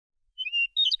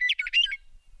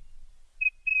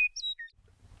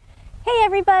Hey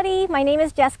everybody, my name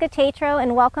is Jessica Tatro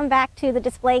and welcome back to the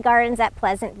Display Gardens at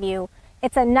Pleasant View.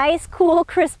 It's a nice, cool,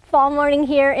 crisp fall morning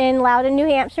here in Loudon, New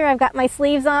Hampshire. I've got my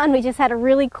sleeves on. We just had a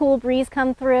really cool breeze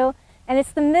come through. And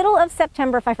it's the middle of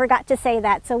September, if I forgot to say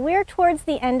that. So we're towards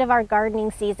the end of our gardening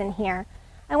season here.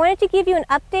 I wanted to give you an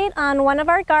update on one of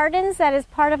our gardens that is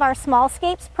part of our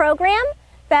Smallscapes program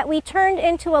that we turned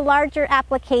into a larger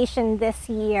application this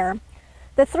year.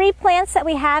 The three plants that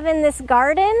we have in this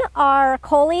garden are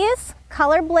Coleus,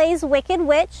 COLORBLAZE Wicked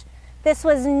Witch. This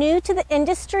was new to the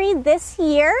industry this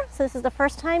year, so this is the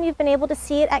first time you've been able to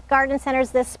see it at garden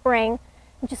centers this spring.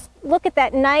 And just look at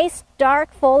that nice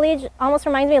dark foliage, almost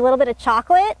reminds me a little bit of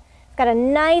chocolate. It's got a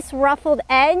nice ruffled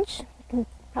edge, you can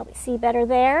probably see better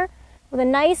there, with a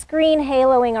nice green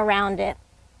haloing around it.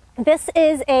 This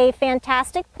is a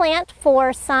fantastic plant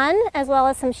for sun as well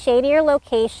as some shadier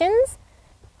locations.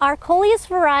 Our Coleus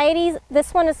varieties,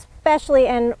 this one especially,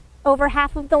 and over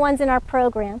half of the ones in our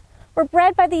program, were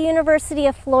bred by the University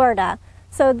of Florida.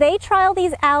 So they trial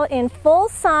these out in full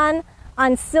sun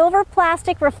on silver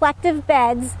plastic reflective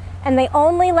beds, and they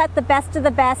only let the best of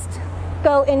the best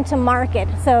go into market.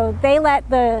 So they let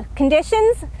the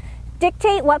conditions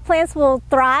dictate what plants will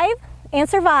thrive and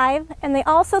survive, and they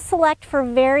also select for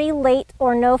very late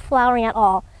or no flowering at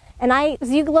all. And as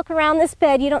you look around this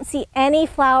bed, you don't see any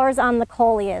flowers on the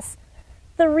Coleus.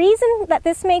 The reason that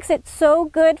this makes it so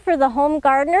good for the home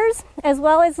gardeners as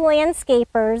well as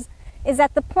landscapers is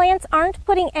that the plants aren't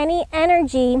putting any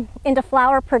energy into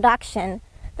flower production.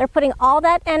 They're putting all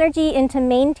that energy into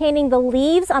maintaining the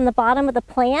leaves on the bottom of the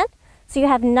plant, so you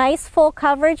have nice full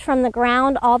coverage from the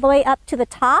ground all the way up to the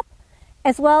top,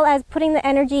 as well as putting the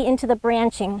energy into the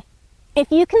branching.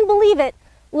 If you can believe it,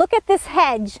 look at this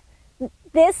hedge.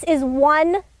 This is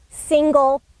one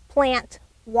single plant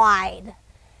wide.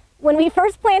 When we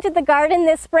first planted the garden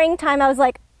this springtime, I was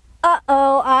like,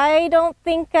 uh-oh, I don't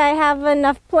think I have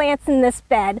enough plants in this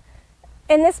bed.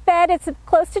 In this bed, it's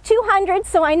close to 200,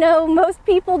 so I know most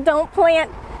people don't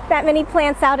plant that many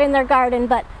plants out in their garden,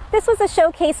 but this was a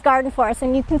showcase garden for us,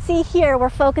 and you can see here we're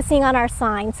focusing on our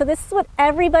sign. So this is what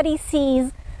everybody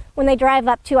sees when they drive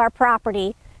up to our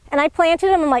property. And I planted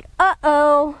them, I'm like,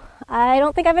 uh-oh, I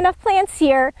don't think I have enough plants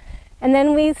here. And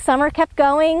then summer kept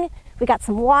going. We got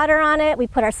some water on it. We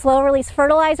put our slow release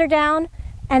fertilizer down,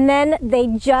 and then they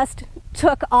just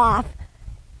took off.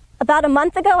 About a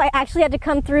month ago, I actually had to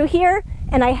come through here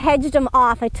and I hedged them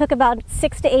off. I took about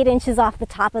 6 to 8 inches off the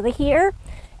top of the here,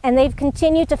 and they've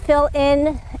continued to fill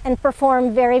in and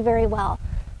perform very, very well.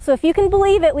 So if you can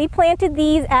believe it, we planted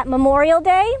these at Memorial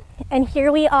Day, and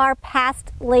here we are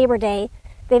past Labor Day.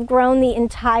 They've grown the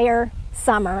entire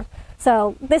summer.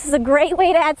 So this is a great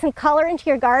way to add some color into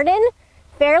your garden.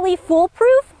 Fairly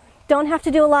foolproof, don't have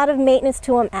to do a lot of maintenance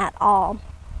to them at all.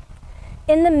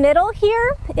 In the middle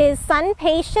here is Sun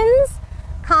Patience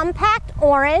Compact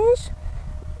Orange.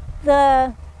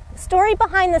 The story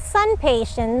behind the Sun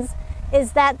Patience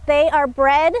is that they are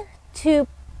bred to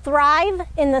thrive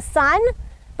in the sun,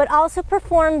 but also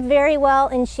perform very well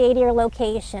in shadier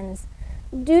locations.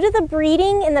 Due to the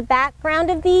breeding in the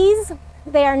background of these,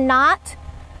 they are not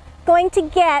going to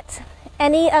get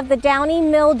any of the downy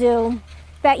mildew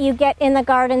that you get in the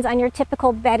gardens on your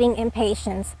typical bedding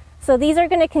impatiens. So these are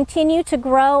going to continue to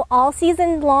grow all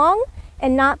season long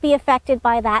and not be affected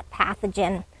by that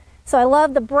pathogen. So I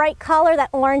love the bright color that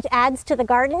orange adds to the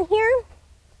garden here.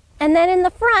 And then in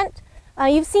the front,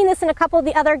 you've seen this in a couple of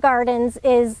the other gardens,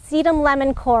 is Sedum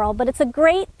Lemon Coral, but it's a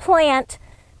great plant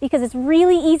because it's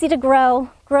really easy to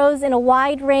grow, grows in a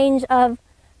wide range of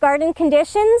garden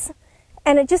conditions,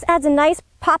 and it just adds a nice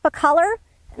pop of color.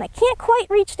 And I can't quite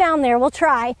reach down there, we'll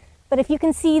try, but if you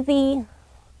can see the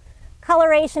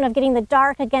coloration of getting the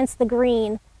dark against the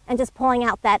green and just pulling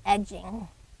out that edging.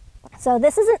 So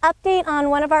this is an update on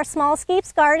one of our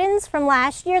Smallscapes gardens from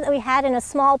last year that we had in a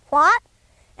small plot,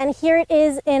 and here it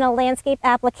is in a landscape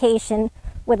application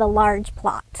with a large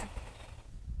plot.